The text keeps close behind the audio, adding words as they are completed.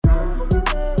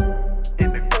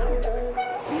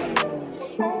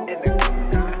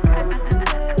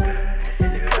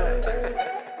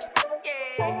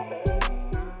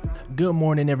Good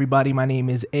morning, everybody. My name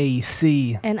is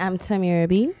AC. And I'm Tamira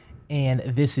B. And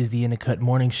this is the In the Cut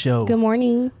Morning Show. Good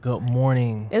morning. Good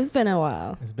morning. It's been a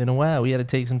while. It's been a while. We had to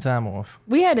take some time off.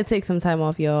 We had to take some time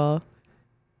off, y'all.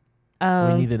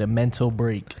 We needed a mental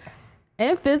break.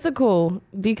 And physical,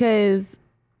 because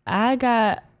I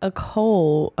got a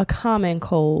common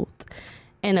cold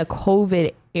in a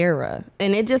COVID era.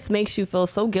 And it just makes you feel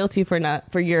so guilty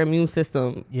for your immune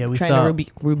system. Yeah, we trying thought, to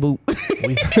reboot.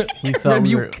 we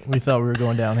thought we were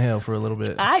going downhill for a little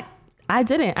bit. I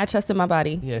didn't. I trusted my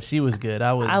body. Yeah, she was good.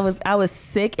 I was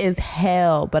sick as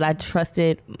hell, but I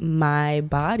trusted my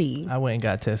body. I went and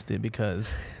got tested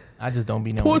because I just don't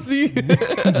be knowing. Pussy.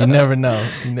 You never know.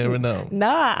 You never know.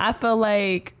 Nah, I feel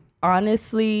like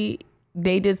honestly,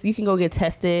 you can go get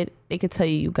tested. They could tell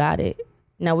you got it.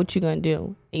 Now what you gonna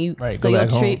do? And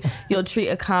you'll treat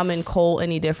a common cold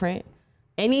any different?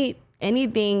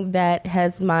 Anything that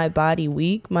has my body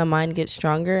weak, my mind gets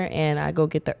stronger, and I go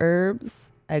get the herbs.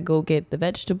 I go get the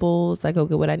vegetables. I go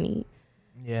get what I need.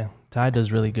 Yeah, Ty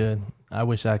does really good. I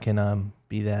wish I can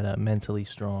be that mentally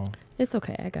strong. It's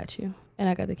okay. I got you. And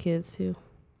I got the kids too.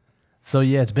 So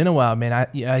yeah, it's been a while, man.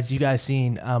 As you guys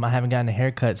seen, I haven't gotten a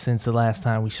haircut since the last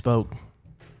time we spoke.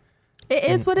 It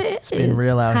is what it is. It's been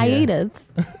real out hiatus.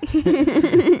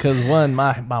 Because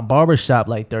my barber shop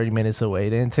like 30 minutes away.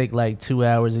 It didn't take like 2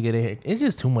 hours to get a hair. It's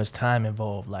just too much time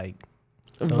involved. Like,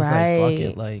 so it's like, fuck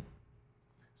it. Like,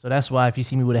 so that's why if you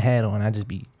see me with a hat on, I just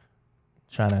be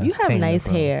trying to. You have nice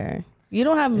hair. You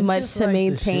don't have much to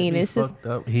maintain. It's just fucked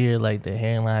up here. Like the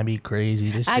hairline be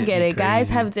crazy. I get it. Guys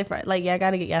have different. Like, yeah, I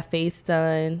gotta get your face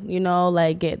done. You know,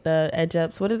 like get the edge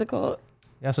ups. What is it called?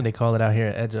 That's what they call it out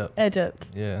here, edge up. Edge ups.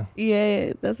 Yeah.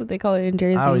 Yeah, that's what they call it in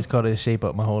Jersey. I always called it a shape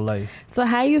up my whole life. So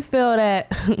how you feel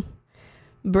that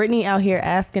Brittany out here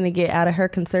asking to get out of her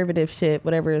conservative shit,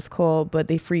 whatever it's called, but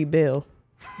they free Bill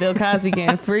Cosby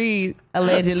getting free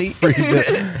allegedly.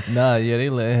 Nah, yeah, they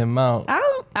let him out. I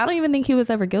don't even think he was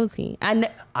ever guilty.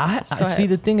 I see.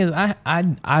 The thing is,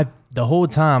 I the whole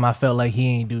time I felt like he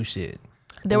ain't do shit.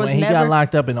 When he got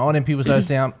locked up and all them people started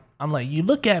saying, I'm like, you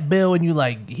look at Bill and you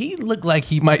like, he looked like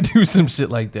he might do some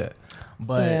shit like that.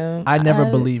 But yeah, I never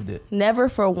believed it. Never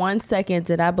for 1 second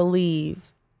did I believe.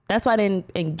 That's why I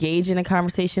didn't engage in a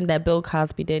conversation that Bill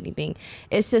Cosby did anything.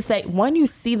 It's just that when you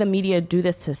see the media do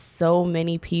this to so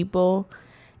many people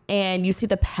and you see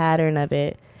the pattern of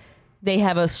it, they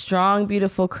have a strong,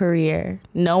 beautiful career.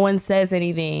 No one says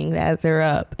anything as they're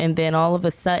up. And then all of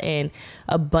a sudden,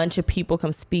 a bunch of people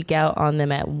come speak out on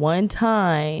them at one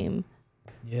time.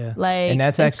 Yeah. Like, and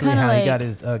that's actually how he got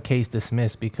his case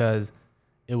dismissed, because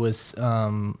it was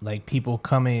like people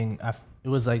coming. It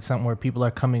was like something where people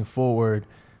are coming forward,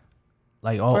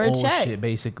 like all old shit,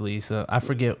 basically. So I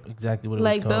forget exactly what it was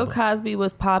called. Like Bill Cosby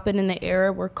was popping in the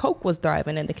era where Coke was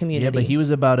thriving in the community. Yeah, but he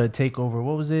was about to take over.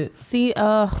 What was it?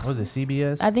 What was it,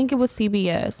 CBS? I think it was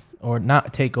CBS. Or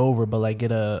not take over, but like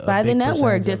get a by big the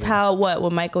network. Just how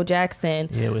with Michael Jackson.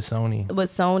 Yeah, with Sony.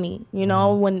 With Sony, you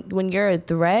know, when you're a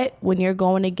threat, when you're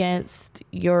going against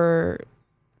your,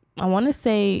 I want to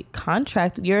say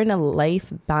contract, you're in a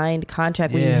life bind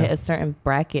contract when you hit a certain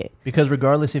bracket. Because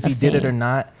regardless if he did it or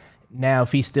not. Now,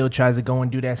 if he still tries to go and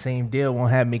do that same deal, it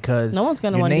won't happen, because no one's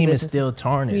gonna your name is still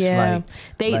tarnished. Yeah,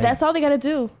 that's all they gotta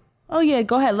do. Oh yeah,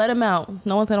 go ahead, let him out.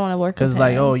 No one's gonna want to work with him. Because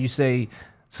like, you say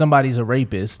somebody's a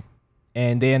rapist,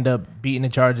 and they end up beating the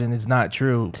charge, and it's not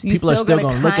true. People are still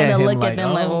gonna look at him like,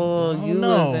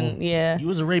 you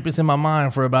was a rapist in my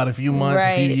mind for about a few months,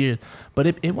 a few years. But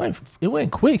it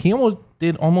went quick. He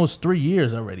did almost 3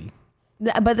 years already.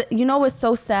 But you know what's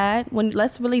so sad?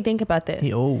 Let's really think about this.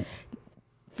 He old.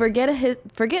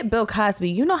 Forget Bill Cosby.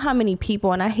 You know how many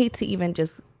people, and I hate to even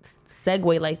just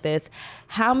segue like this,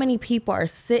 how many people are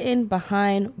sitting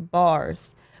behind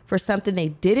bars for something they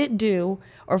didn't do,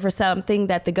 or for something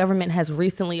that the government has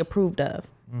recently approved of.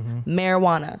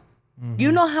 Marijuana.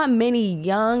 You know how many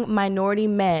young minority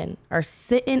men are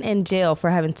sitting in jail for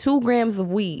having 2 grams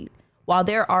of weed, while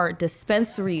there are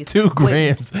dispensaries. 2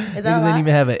 grams. Niggas didn't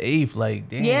even have an eighth. Like,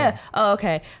 damn. Yeah. Oh,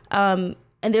 okay.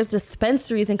 And there's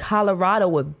dispensaries in Colorado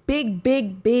with big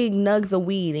nugs of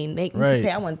weed, and they can say,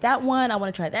 I want that one. I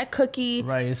want to try that cookie.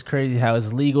 Right. It's crazy how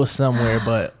it's legal somewhere,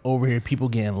 but over here people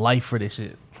getting life for this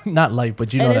shit. Not life,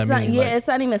 but you know what I mean. Yeah, it's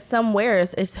not even somewhere.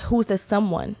 It's who's the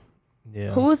someone.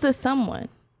 Yeah. Who's the someone?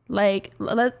 Like,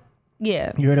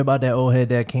 yeah. You heard about that old head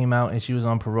that came out and she was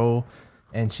on parole,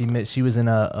 and she was in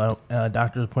a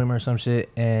doctor's appointment or some shit,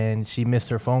 and she missed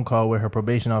her phone call with her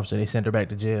probation officer. They sent her back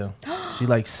to jail. She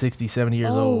like 60, 70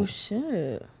 years old. Oh,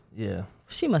 shit. Yeah.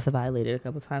 She must have violated a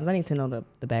couple times. I need to know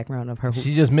the background of her.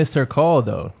 She just missed her call,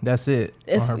 though. That's it.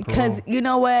 It's because, you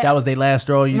know what? That was their last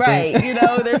straw, you think? Right. You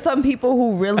know, there's some people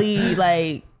who really,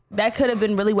 like, that could have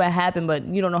been really what happened, but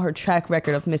you don't know her track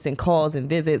record of missing calls and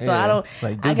visits. So I don't,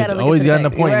 like, I got to always got an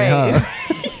appointment, huh?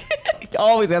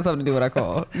 Always got something to do with our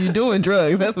call. You doing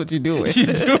drugs. That's what you're doing.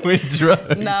 You're doing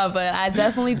drugs. No, but I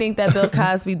definitely think that Bill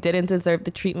Cosby didn't deserve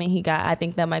the treatment he got. I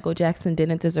think that Michael Jackson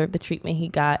didn't deserve the treatment he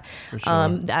got. For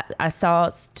sure. I saw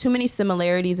too many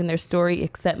similarities in their story,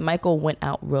 except Michael went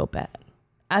out real bad.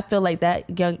 I feel like that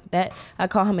I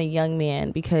call him a young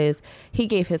man because he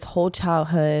gave his whole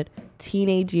childhood,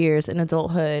 teenage years, and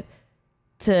adulthood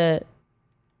to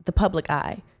the public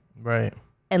eye. Right.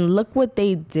 And look what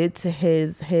they did to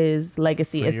his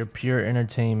legacy. For your pure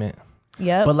entertainment.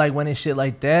 Yeah. But like when it's shit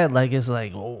like that, like it's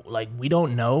like, oh, like we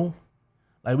don't know.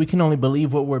 Like we can only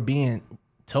believe what we're being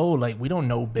told. Like we don't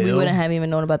know Bill. We wouldn't have even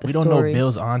known about the story. We don't know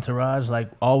Bill's entourage. Like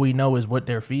all we know is what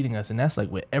they're feeding us, and that's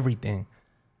like with everything.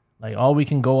 Like all we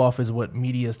can go off is what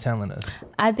media is telling us.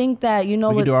 I think that we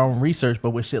can do our own research, but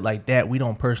with shit like that, we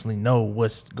don't personally know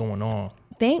what's going on.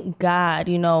 Thank God,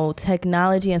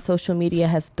 technology and social media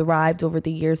has thrived over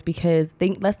the years because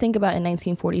let's think about in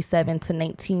 1947 to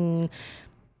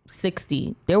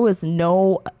 1960, there was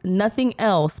nothing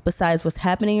else besides what's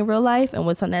happening in real life and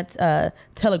what's on that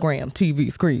telegram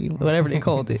TV screen, whatever they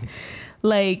called it.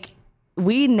 Like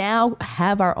we now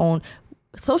have our own.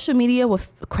 Social media will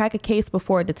crack a case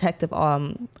before a detective,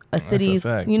 a city's,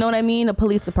 you know what I mean? A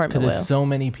police department. Because there's so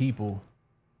many people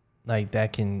like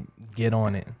that can get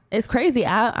on it. It's crazy.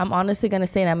 I'm honestly going to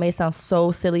say, and I may sound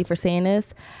so silly for saying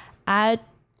this, I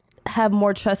have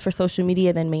more trust for social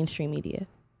media than mainstream media.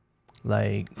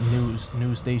 Like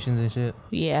news stations and shit.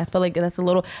 Yeah, I feel like that's a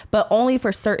little, but only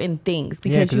for certain things.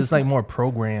 Because it's like more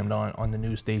programmed on the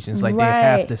news stations. Like they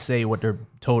have to say what they're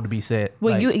told to be said.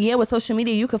 Well, with social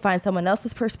media, you can find someone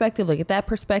else's perspective. Look at that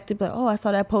perspective. Like, oh, I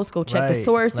saw that post. Go check the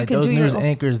source. Like you can those do news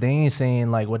anchors. They ain't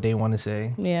saying like what they want to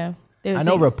say. Yeah. I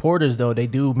know reporters though, they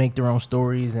do make their own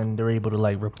stories and they're able to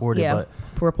like report it. But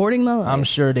for reporting though, I'm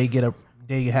sure they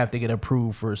have to get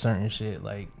approved for certain shit.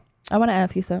 Like I want to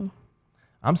ask you something.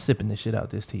 I'm sipping the shit out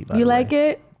this tea. You like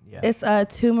it? Yeah. It's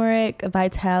turmeric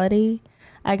vitality.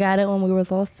 I got it when we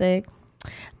was all sick.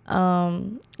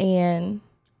 And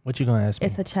what you gonna ask me?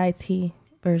 It's a chai tea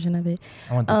version of it.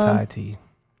 I want the Thai tea.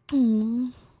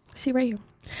 She right here.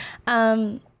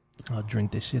 I'll drink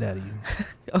the shit out of you.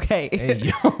 Okay.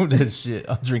 Hey, yo, this shit.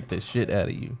 I'll drink the shit out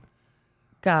of you.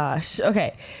 Gosh.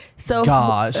 Okay. So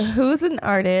who's an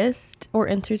artist or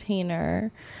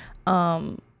entertainer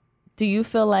do you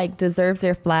feel like deserves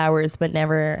their flowers but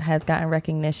never has gotten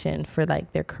recognition for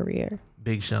like their career?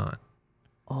 Big Sean.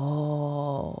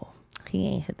 Oh, he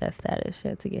ain't hit that status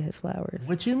yet to get his flowers.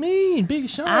 What you mean, Big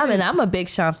Sean? I'm a Big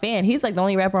Sean fan. He's like the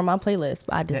only rapper on my playlist.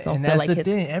 But I just don't feel like his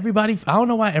thing. Everybody. I don't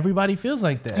know why everybody feels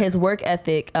like that. His work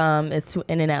ethic is too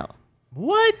in and out.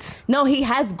 What? No, he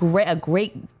has a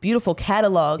great, beautiful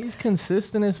catalog. He's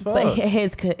consistent as fuck. But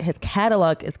his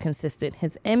catalog is consistent.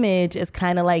 His image is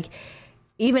kind of like,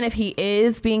 even if he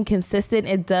is being consistent,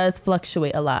 it does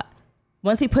fluctuate a lot.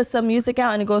 Once he puts some music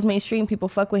out and it goes mainstream, people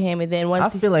fuck with him. And then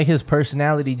once I feel like his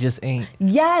personality just ain't.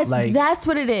 Yes, like, that's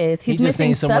what it is. He's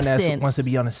missing substance. Someone that wants to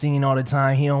be on the scene all the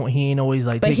time. He ain't always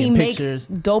like taking pictures. But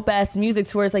he makes dope ass music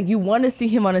to where it's like you want to see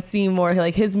him on a scene more.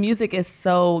 Like his music is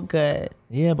so good.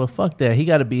 Yeah, but fuck that. He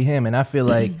got to be him. And I feel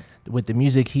like with the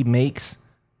music he makes,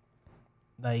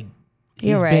 like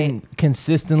he's been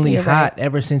consistently hot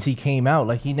ever since he came out.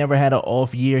 Like he never had an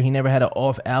off year. He never had an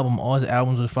off album. All his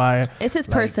albums was fire. It's his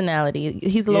personality.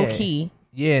 He's low key.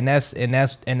 Yeah, and that's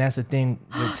the thing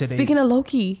with today. Speaking of low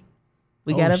key,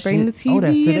 we gotta bring the TV. Oh,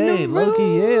 that's today. In the room. Loki,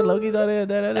 yeah, Loki.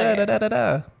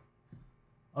 Da.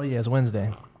 Oh yeah, it's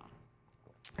Wednesday.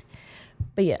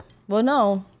 But yeah, well,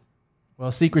 no.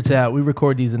 Well, secret's out. We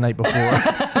record these the night before.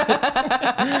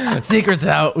 Secret's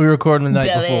out. We record them the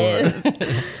night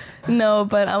before. No,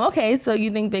 but okay. So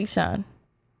you think Big Sean?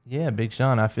 Yeah, Big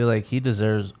Sean. I feel like he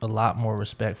deserves a lot more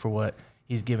respect for what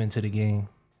he's given to the game.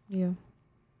 Yeah,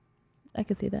 I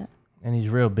can see that. And he's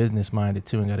real business minded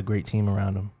too, and got a great team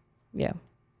around him. Yeah.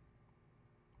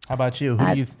 How about you?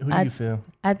 Who do you feel?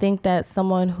 I think that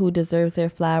someone who deserves their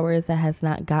flowers that has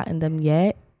not gotten them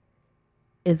yet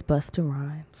is Busta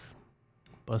Rhymes.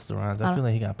 Busta Rhymes. I feel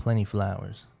like he got plenty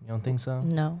flowers. You don't think so?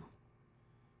 No.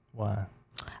 Why?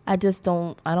 I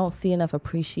don't see enough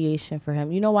appreciation for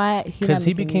him. You know why? Because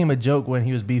he became a joke when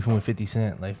he was beefing with 50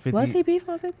 Cent. Like 50. Was he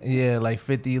beefing with 50 Cent? Yeah, like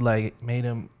 50 like made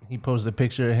him. He posted a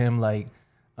picture of him like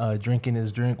drinking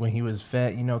his drink when he was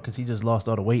fat. You know, because he just lost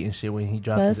all the weight and shit when he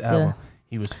dropped his album.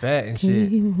 he was fat and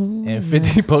shit. And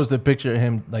 50 posted a picture of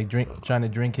him like trying to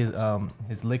drink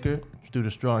his liquor through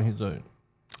the straw. And he's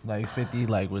like 50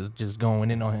 like was just going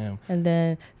in on him. And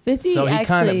then 50 so he actually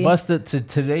kind of busted to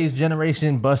today's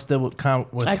generation. Buster was kind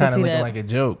of looking like a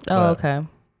joke. Okay.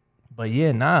 But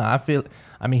yeah,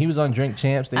 I mean, he was on Drink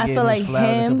Champs. They gave him like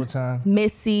flowers a couple times.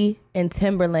 Missy and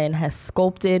Timberland has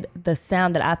sculpted the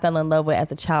sound that I fell in love with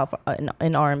as a child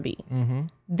in R&B. Mm-hmm.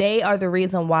 They are the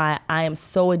reason why I am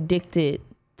so addicted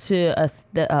to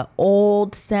the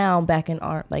old sound back in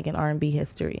R&B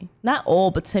history. Not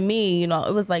old, but to me,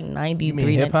 it was like 93. You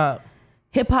mean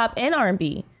hip hop and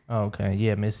R&B. Oh, okay,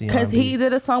 yeah, Missy. Because he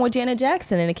did a song with Janet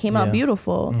Jackson and it came out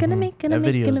beautiful. Mm-hmm. Gonna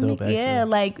make. Yeah,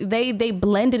 like they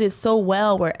blended it so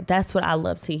well. Where that's what I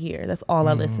love to hear. That's all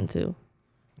I listen to.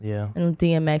 Yeah. And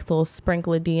DMX, a little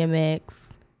sprinkle of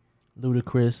DMX.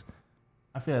 Ludacris.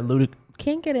 I feel like Ludacris.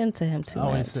 Can't get into him too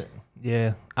much.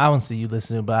 Yeah, I don't see you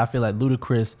listening, but I feel like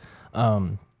Ludacris,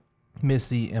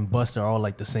 Missy, and Busta are all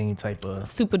like the same type of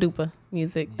super duper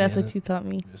music. That's what you taught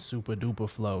me. The super duper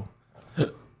flow.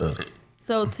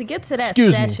 So to get to that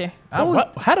Excuse stature, me.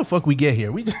 How the fuck we get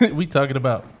here? We talking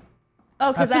about?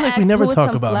 Oh, because I feel like we never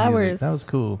talk about music. That was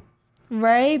cool.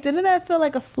 Right? Didn't that feel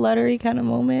like a fluttery kind of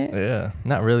moment? Yeah,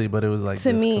 not really, but it was like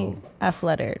to me. Cool. I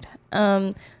fluttered.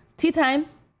 Tea time.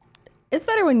 It's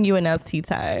better when you announce tea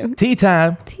time. Tea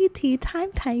time. Tea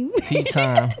time. Tea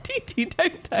time. tea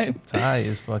time. Ty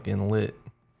is fucking lit.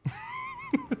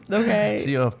 Okay.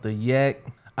 She off the yak.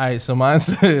 All right, so mine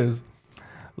says,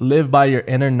 live by your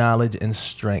inner knowledge and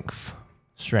strength.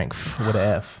 Strength with an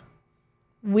F.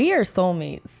 We are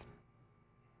soulmates.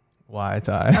 Why,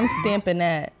 Ty? I'm stamping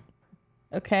that.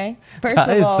 Okay.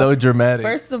 Ty is so dramatic.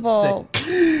 First of all,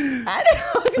 I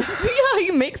don't see how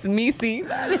you makes me seem.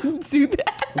 I didn't do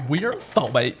that. We are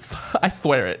soulmates. I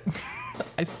swear it.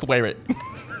 I swear it.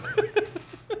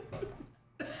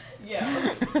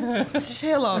 Yeah.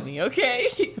 Chill on me, okay?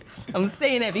 I'm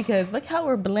saying it because look how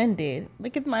we're blended.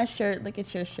 Look at my shirt. Look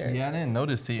at your shirt. Yeah, I didn't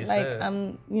notice till you said. Like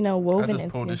I'm, woven into. I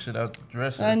just pulled this shit out the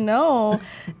dresser. I know.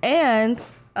 And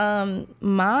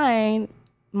my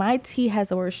tea has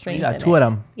the word strength. You got two of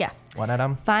them. Yeah. One of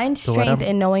them. Find strength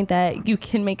in knowing that you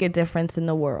can make a difference in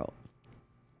the world.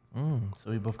 So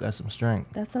we both got some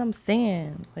strength. That's what I'm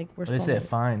saying. Like they said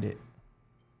find it.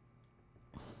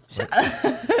 So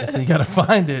you gotta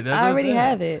find it. That's I already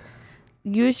have it.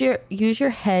 Use your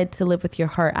head to live with your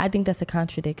heart. I think that's a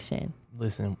contradiction.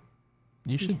 Listen,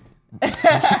 you should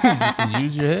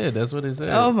use your head. That's what it said.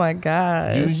 Oh my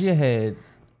gosh. Use your head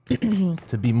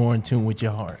to be more in tune with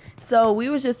your heart. So we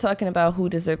was just talking about who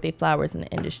deserve their flowers in the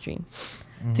industry.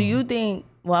 Mm-hmm. Do you think?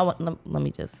 Well, let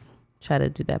me just try to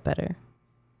do that better.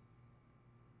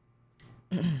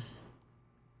 Give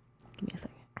me a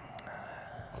second.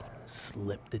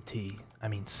 Slip the tea. I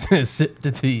mean, sip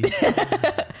the tea.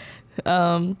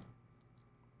 So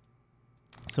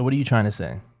what are you trying to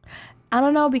say? I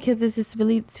don't know, because it's just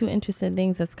really two interesting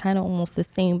things that's kind of almost the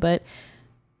same. But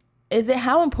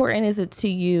how important is it to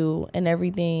you and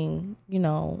everything,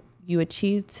 you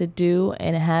achieve to do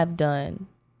and have done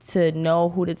to know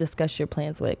who to discuss your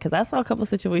plans with? Because I saw a couple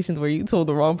situations where you told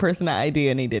the wrong person the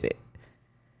idea and they did it.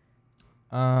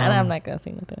 And I'm not going to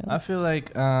say nothing else. I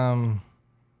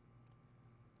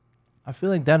feel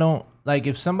like that don't, like,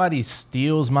 if somebody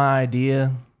steals my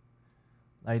idea,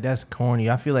 like, that's corny.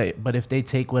 I feel like, but if they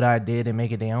take what I did and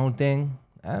make it their own thing,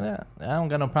 I don't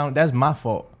got no problem. That's my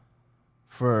fault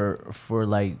for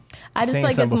like, I just saying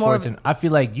like something it's more. I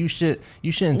feel like you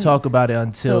shouldn't talk about it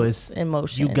until it's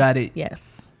emotion. You got it.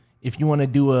 Yes. If you want to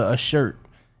do a shirt,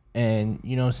 and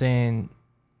you know what I'm saying,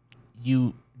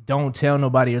 you don't tell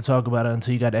nobody or talk about it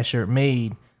until you got that shirt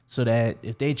made, so that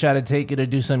if they try to take it or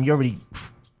do something, you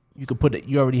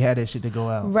already had that shit to go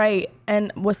out. Right.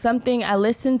 And was something I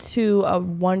listened to a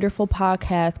wonderful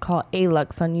podcast called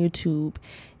A-Lux on YouTube,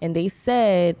 and they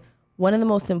said one of the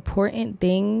most important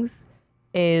things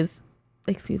is,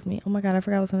 excuse me, oh my God, I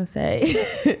forgot what I was going to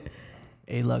say.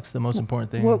 A-Lux, the most important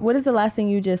thing. What is the last thing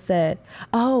you just said?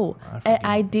 Oh, an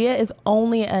idea is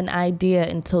only an idea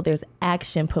until there's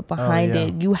action put behind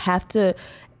it.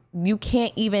 You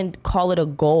can't even call it a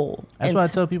goal. That's what I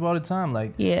tell people all the time.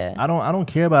 Like, yeah, I don't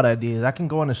care about ideas. I can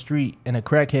go on the street and a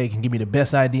crackhead can give me the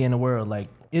best idea in the world. Like,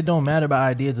 it don't matter about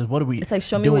ideas. It's what are we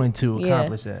doing to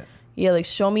accomplish that? Yeah, like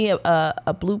show me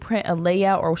a blueprint, a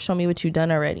layout, or show me what you've done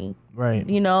already. Right.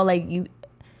 Like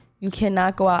you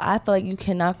cannot go out. I feel like you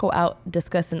cannot go out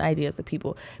discussing ideas with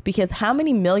people, because how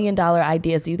many $1 million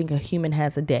ideas do you think a human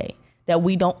has a day that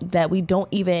we don't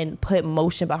even put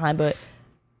motion behind? But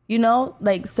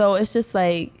so it's just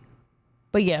like,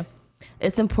 but yeah,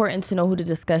 it's important to know who to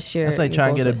discuss your. It's like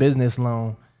trying to get a business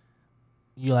loan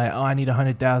you're like, oh, I need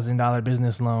 $100,000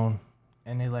 business loan.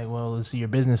 And they're like, well, let's see your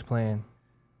business plan.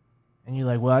 And you're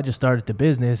like, well, I just started the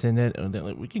business, and then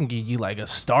like, we can give you like a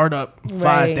startup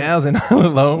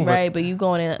 $5,000 loan. Right, but you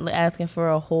going in asking for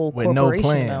a whole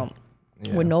corporation amount.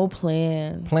 Yeah. With no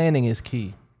plan. Planning is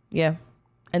key. Yeah.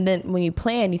 And then when you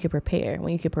plan, you can prepare.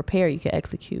 When you can prepare, you can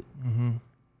execute. Mm-hmm.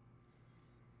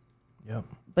 Yep.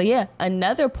 But yeah,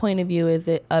 another point of view is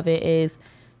a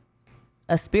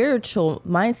spiritual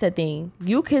mindset thing.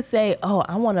 You could say, oh,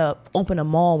 I want to open a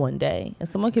mall one day. And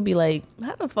someone could be like,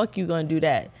 how the fuck you going to do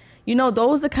that? You know,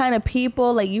 those are kind of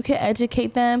people, like, you can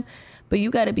educate them, but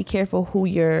you got to be careful who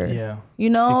you're, you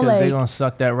know, because like, they're going to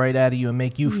suck that right out of you and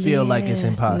make you feel like it's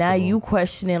impossible. Now you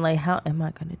questioning, like, how am I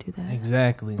going to do that?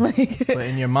 Exactly. But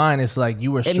in your mind, it's like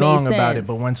you were strong about it.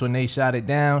 But when they shot it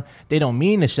down, they don't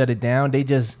mean to shut it down. They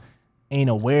just ain't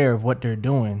aware of what they're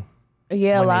doing.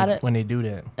 Yeah, when they do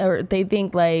that. Or they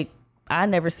think, like, I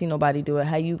never see nobody do it.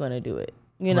 How you going to do it?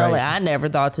 You know, like, I never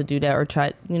thought to do that or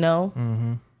try, you know?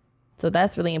 Mm-hmm. So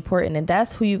that's really important. And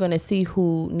that's who you're going to see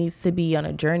who needs to be on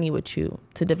a journey with you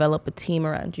to develop a team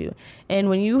around you. And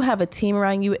when you have a team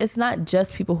around you, it's not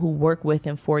just people who work with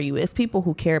and for you. It's people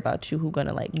who care about you, who are going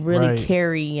to like really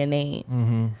carry your name.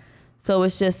 Mm-hmm. So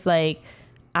it's just like,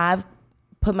 I've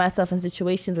put myself in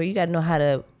situations where you got to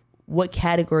know what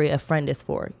category a friend is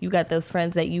for. You got those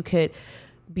friends that you could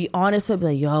be honest with, be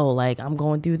like, yo, like, I'm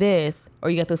going through this. Or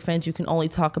you got those friends you can only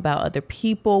talk about other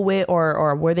people with,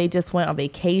 or where they just went on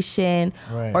vacation.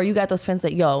 Right. Or you got those friends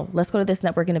like, yo, let's go to this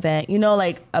networking event. You know,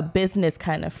 like a business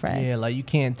kind of friend. Yeah, like you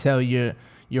can't tell your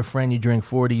friend you drink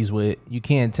 40s with, you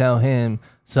can't tell him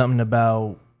something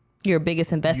about your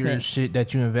biggest investment, your shit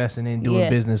that you investing in doing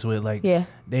business with. Like,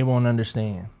 they won't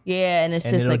understand. Yeah, and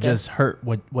it'll like just hurt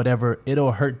whatever.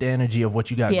 It'll hurt the energy of what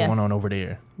you got going on over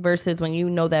there. Versus when you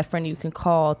know that friend you can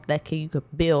call, you could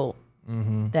build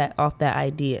that off that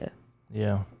idea.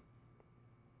 Yeah.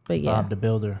 But yeah, Bob the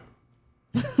Builder.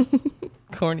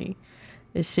 Corny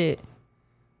as shit.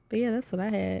 But yeah, that's what I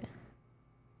had.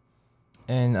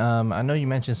 And I know you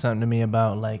mentioned something to me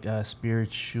about like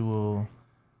spiritual.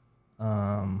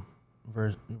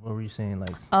 What were you saying?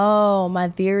 Like, oh, my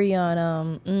theory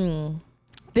on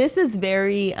this is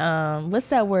very what's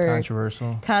that word?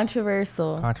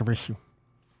 Controversial.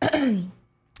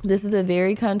 This is a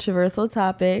very controversial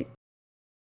topic.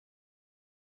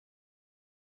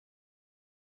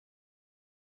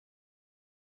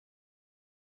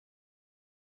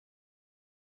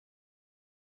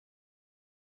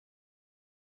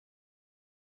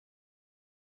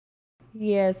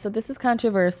 Yeah, so this is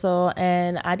controversial,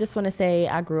 and I just want to say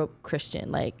I grew up Christian.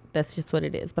 Like, that's just what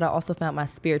it is. But I also found my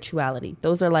spirituality.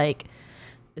 Those are like,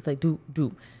 it's like do.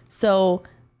 So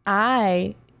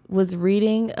I was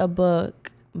reading a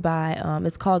book by,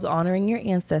 it's called Honoring Your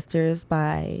Ancestors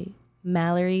by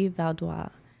Mallory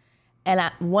Valdez.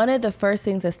 And one of the first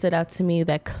things that stood out to me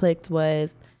that clicked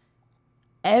was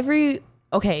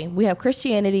we have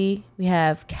Christianity, we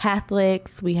have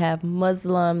Catholics, we have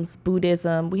Muslims,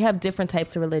 Buddhism, we have different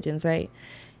types of religions, right?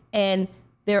 And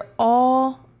they're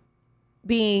all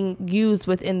being used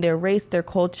within their race, their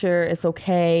culture. It's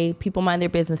okay. People mind their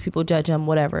business, people judge them,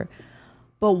 whatever.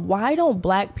 But why don't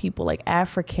Black people, like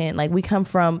African, like we come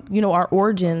from, you know, our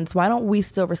origins, why don't we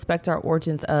still respect our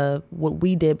origins of what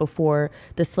we did before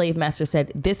the slave master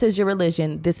said, this is your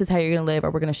religion, this is how you're going to live,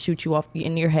 or we're going to shoot you off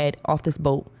in your head off this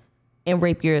boat and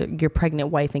rape your pregnant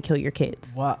wife and kill your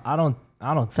kids? Well, I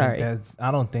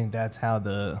don't think that's how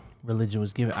the religion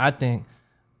was given. I think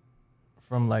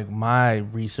from like my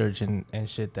research and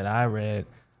shit that I read,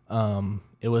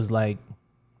 it was like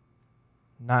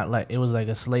not like it was like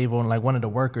a slave owner, like one of the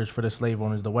workers for the slave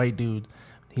owners, the white dude.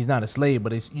 He's not a slave,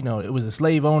 but it's, you know, it was the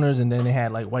slave owners, and then they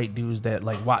had like white dudes that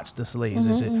like watched the slaves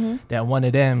and shit. That one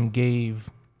of them gave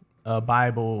a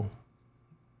Bible,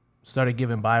 started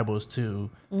giving Bibles to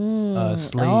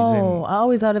slaves. Oh, I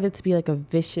always thought of it to be like a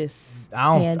vicious.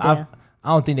 I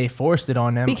don't think they forced it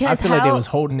on them. Because I feel like they was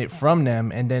holding it from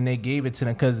them, and then they gave it to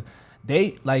them because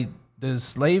they like the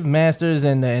slave masters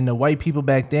and the white people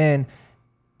back then.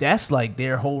 That's like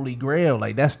their holy grail.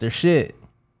 Like that's their shit.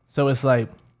 So it's like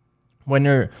when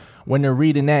they're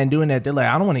reading that and doing that, they're like,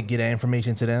 I don't want to give that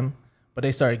information to them, but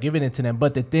they started giving it to them.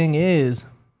 But the thing is,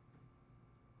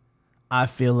 I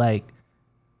feel like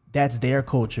that's their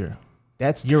culture.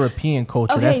 That's European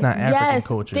culture. Okay, that's not African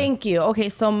culture. Thank you. Okay,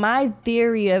 so my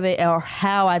theory of it, or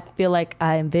how I feel like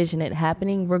I envision it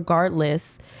happening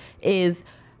regardless, is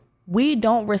we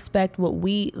don't respect what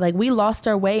we lost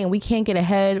our way and we can't get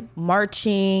ahead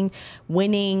marching,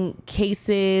 winning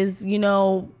cases, you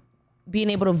know, being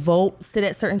able to vote, sit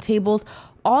at certain tables.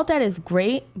 All that is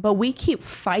great, but we keep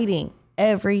fighting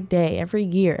every day, every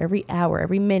year, every hour,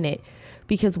 every minute,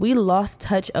 because we lost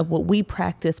touch of what we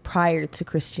practiced prior to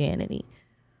Christianity.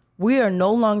 We are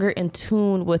no longer in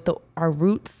tune with our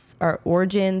roots, our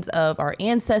origins of our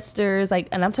ancestors. Like,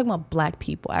 and I'm talking about Black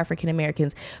people, African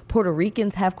Americans, Puerto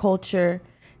Ricans have culture,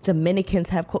 Dominicans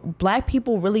have Black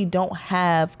people really don't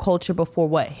have culture before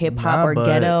what, hip hop or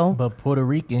ghetto. But Puerto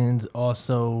Ricans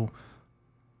also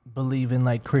believe in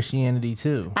like Christianity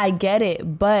too. I get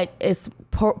it, but it's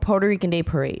Puerto Rican Day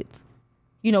parades,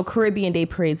 Caribbean Day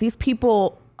parades. These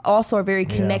people also are very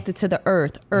connected to the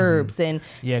earth, herbs, and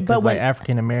because like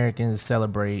African Americans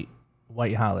celebrate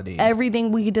white holidays,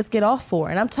 everything we could just get off for.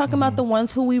 And I'm talking about the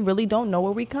ones who we really don't know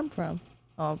where we come from.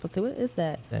 Oh, but see, what is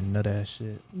that? That nut ass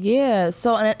shit. Yeah,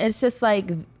 so and it's just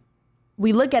like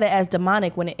we look at it as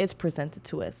demonic when it is presented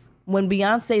to us. When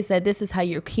Beyonce said, "This is how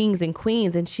you're kings and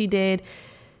queens," and she did,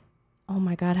 oh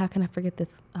my God, how can I forget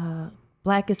this?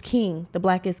 Black is King, the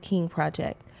Black is King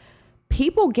project.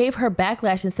 People gave her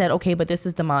backlash and said, okay, but this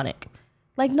is demonic.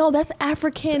 Like, no, that's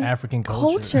African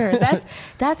culture.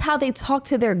 That's how they talk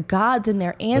to their gods and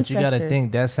their ancestors. But you got to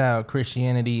think that's how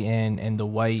Christianity and the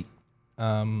white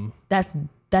that's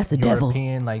the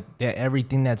European, devil. Like that,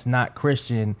 everything that's not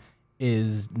Christian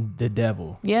is the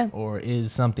devil. Yeah. Or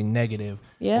is something negative.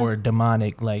 Yeah. Or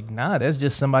demonic. Like, nah, that's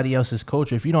just somebody else's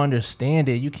culture. If you don't understand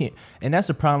it, you can't. And that's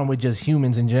the problem with just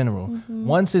humans in general. Mm-hmm.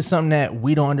 Once it's something that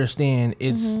we don't understand,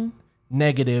 it's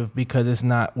negative because it's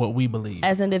not what we believe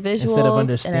as individuals, instead of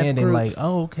understanding like,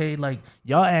 oh, okay, like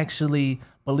y'all actually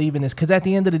believe in this, because at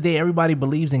the end of the day everybody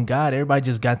believes in God. Everybody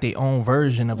just got their own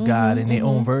version of God and their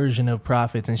own version of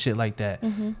prophets and shit like that.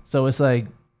 So it's like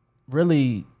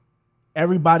really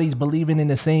everybody's believing in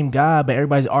the same God, but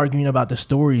everybody's arguing about the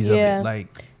stories of it.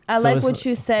 Like, I like what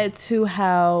you said too,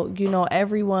 how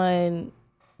everyone,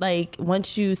 like,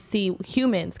 once you see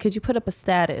humans, could you put up a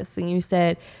status and you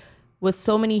said, with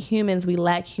so many humans, we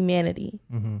lack humanity.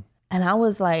 And I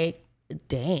was like,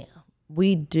 damn,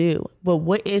 we do. But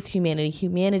what is humanity?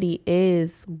 Humanity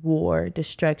is war,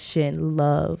 destruction,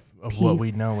 love, of peace, what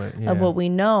we know it. Yeah. Of what we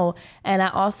know. And I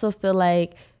also feel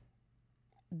like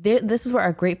this is where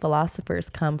our great philosophers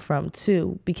come from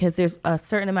too, because there's a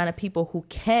certain amount of people who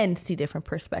can see different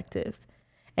perspectives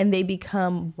and they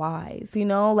become wise,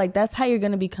 like that's how you're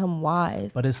going to become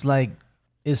wise. But it's like,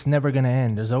 it's never going to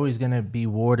end. There's always going to be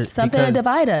war. Something to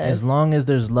divide us. As long as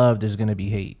there's love, there's going to be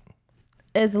hate.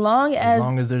 As long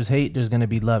as there's hate, there's going to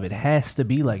be love. It has to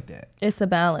be like that. It's a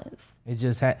balance. It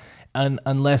just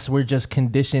unless we're just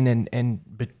conditioned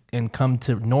and come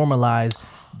to normalize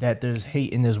that there's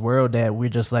hate in this world, that we're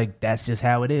just like, that's just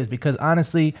how it is. Because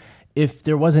honestly, if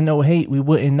there wasn't no hate, we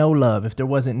wouldn't know love. If there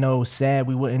wasn't no sad,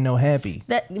 we wouldn't know happy.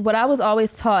 That what I was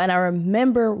always taught, and I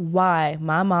remember why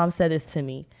my mom said this to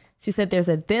me. She said there's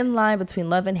a thin line between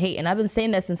love and hate. And I've been saying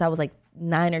that since I was like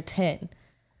 9 or 10.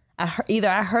 Either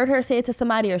I heard her say it to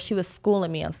somebody or she was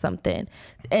schooling me on something.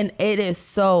 And it is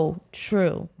so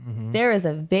true. There is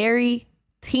a very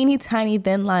teeny tiny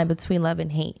thin line between love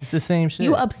and hate. It's the same shit.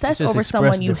 You obsess over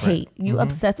someone you hate. You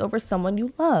obsess over someone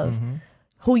you love.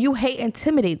 Who you hate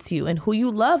intimidates you, and who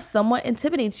you love somewhat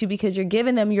intimidates you because you're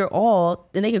giving them your all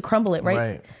and they can crumble it,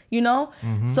 right?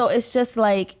 So it's just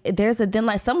like there's a thin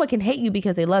line. Someone can hate you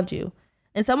because they loved you,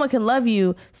 and someone can love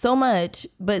you so much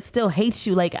but still hates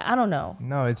you. Like, I don't know.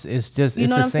 No, it's just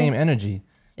it's the same energy.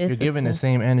 You're giving the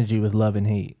same energy with love and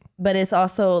hate. But it's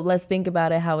also, let's think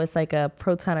about it, how it's like a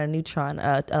proton or a neutron,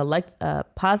 a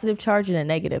positive charge and a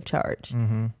negative charge.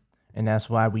 And that's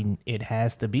why it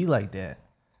has to be like that.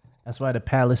 That's why the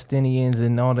Palestinians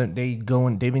and all that, they've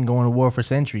been going to war for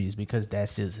centuries, because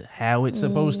that's just how it's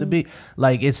supposed to be.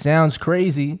 Like, it sounds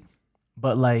crazy,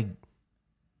 but like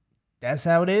that's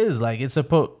how it is. Like, is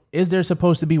there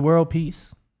supposed to be world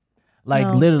peace? Like,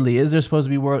 no. Literally, is there supposed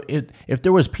to be world? If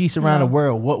there was peace around the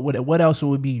world, what else would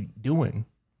we be doing?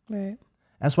 Right.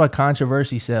 That's why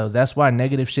controversy sells. That's why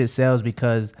negative shit sells,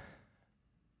 because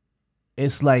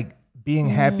it's like being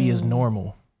happy is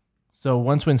normal. So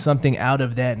when something out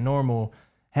of that normal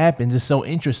happens, it's so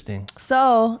interesting.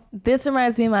 So this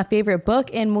reminds me of my favorite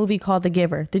book and movie called The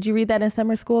Giver. Did you read that in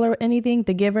summer school or anything?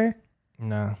 The Giver?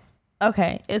 No.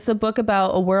 Okay. It's a book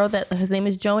about a world that his name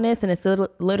is Jonas, and it's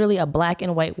literally a black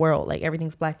and white world. Like,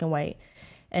 everything's black and white.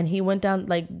 And he went down,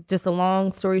 like, just a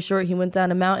long story short, he went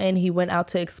down a mountain. He went out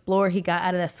to explore. He got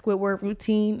out of that Squidward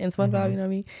routine in SpongeBob, you know what I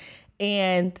mean?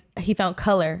 And he found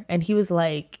color, and he was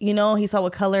like, he saw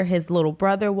what color his little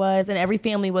brother was, and every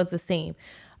family was the same.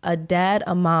 A dad,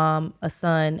 a mom, a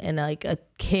son, and like a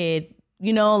kid,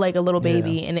 like a little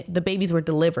baby, and the babies were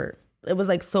delivered. It was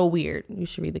like so weird. You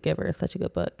should read The Giver. It's such a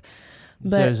good book.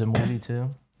 But there's a movie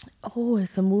too? Oh,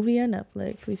 it's a movie on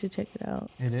Netflix. We should check it out.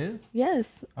 It is?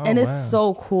 Yes. Oh, and it's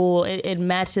so cool. It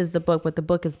matches the book, but the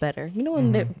book is better. You know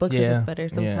when the books are just better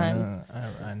sometimes. Yeah,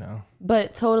 I know.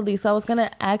 But totally. So I was going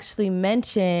to actually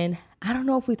mention, I don't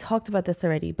know if we talked about this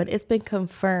already, but it's been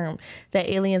confirmed that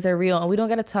aliens are real. And we don't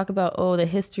got to talk about, the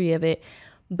history of it.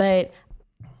 But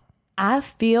I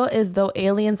feel as though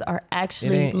aliens are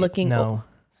actually looking. No.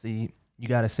 See, you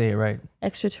got to say it right.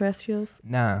 Extraterrestrials?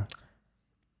 Nah.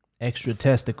 Extra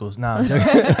testicles. Nah,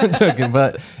 I'm joking.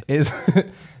 But it's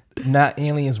not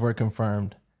aliens were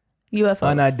confirmed. UFOs.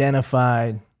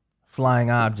 Unidentified flying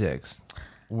objects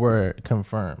were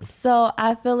confirmed. So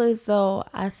I feel as though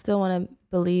I still want to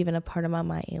believe in a part of my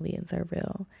mind aliens are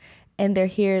real. And they're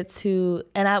here to,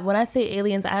 and when I say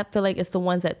aliens, I feel like it's the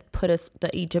ones that put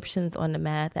the Egyptians on the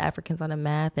map, the Africans on the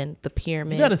map, and the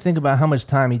pyramids. You got to think about how much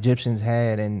time Egyptians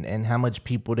had and how much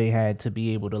people they had to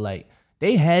be able to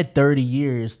they had 30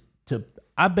 years to,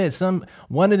 I bet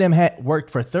one of them had worked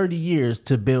for 30 years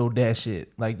to build that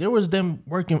shit. Like there was them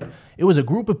working, it was a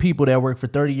group of people that worked for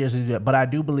 30 years to do that. But I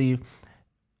do believe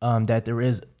that there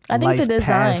is life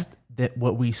past that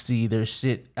what we see. There's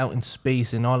shit out in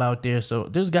space and all out there. So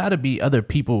there's got to be other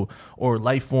people or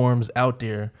life forms out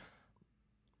there.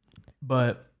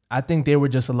 But I think they were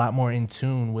just a lot more in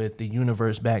tune with the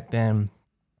universe back then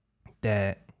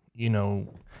that,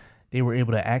 they were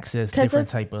able to access different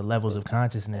type of levels of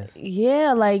consciousness.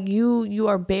 Yeah, like you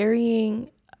are burying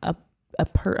a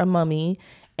mummy,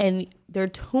 and their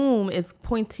tomb is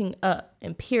pointing up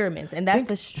in pyramids, and that's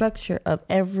the structure of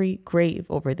every grave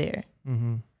over there.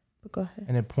 Mm-hmm. But go ahead.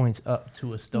 And it points up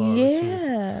to a star.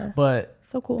 Yeah. But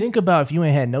so cool. Think about if you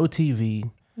ain't had no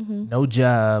TV, no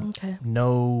job,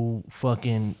 no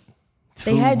fucking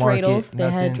food They had market,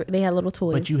 dreidels. They had little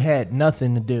toys. But you had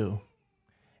nothing to do.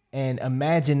 And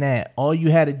imagine that. All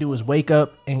you had to do was wake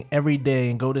up every day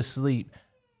and go to sleep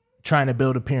trying to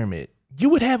build a pyramid. You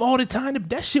would have all the time.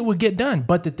 That shit would get done.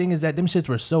 But the thing is that them shits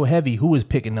were so heavy, who was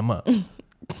picking them up?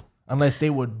 Unless they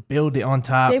would build it on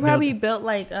top. They probably built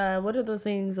what are those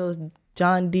things, those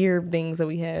John Deere things that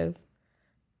we have?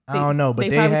 I don't know, but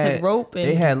they had rope.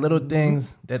 They had little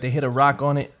things that they hit a rock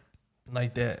on it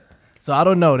like that. So I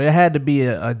don't know. There had to be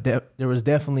there was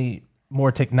definitely more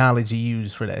technology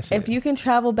used for that shit. If you can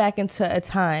travel back into a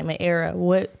time, an era,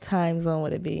 what time zone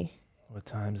would it be? What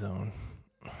time zone?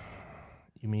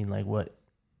 You mean like what?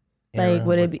 Like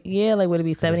would it be? Yeah, like would it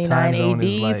be 79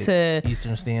 AD to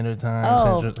Eastern Standard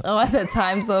Time? Oh, I said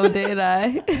time zone, did I?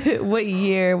 What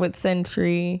year? What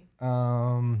century?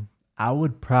 I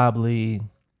would probably.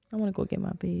 I want to go get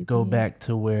my baby. Go back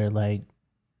to where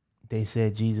they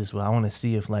said Jesus. Well, I want to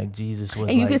see if Jesus was.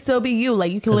 And you can still be you.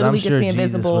 Like you can literally just be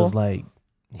invisible. Jesus was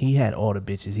he had all the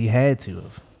bitches. He had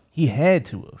to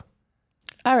have.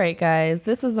 All right, guys.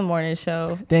 This was the morning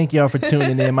show. Thank y'all for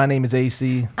tuning in. My name is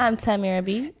AC. I'm Tamara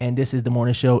B. And this is the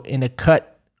morning show in the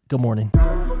cut. Good morning.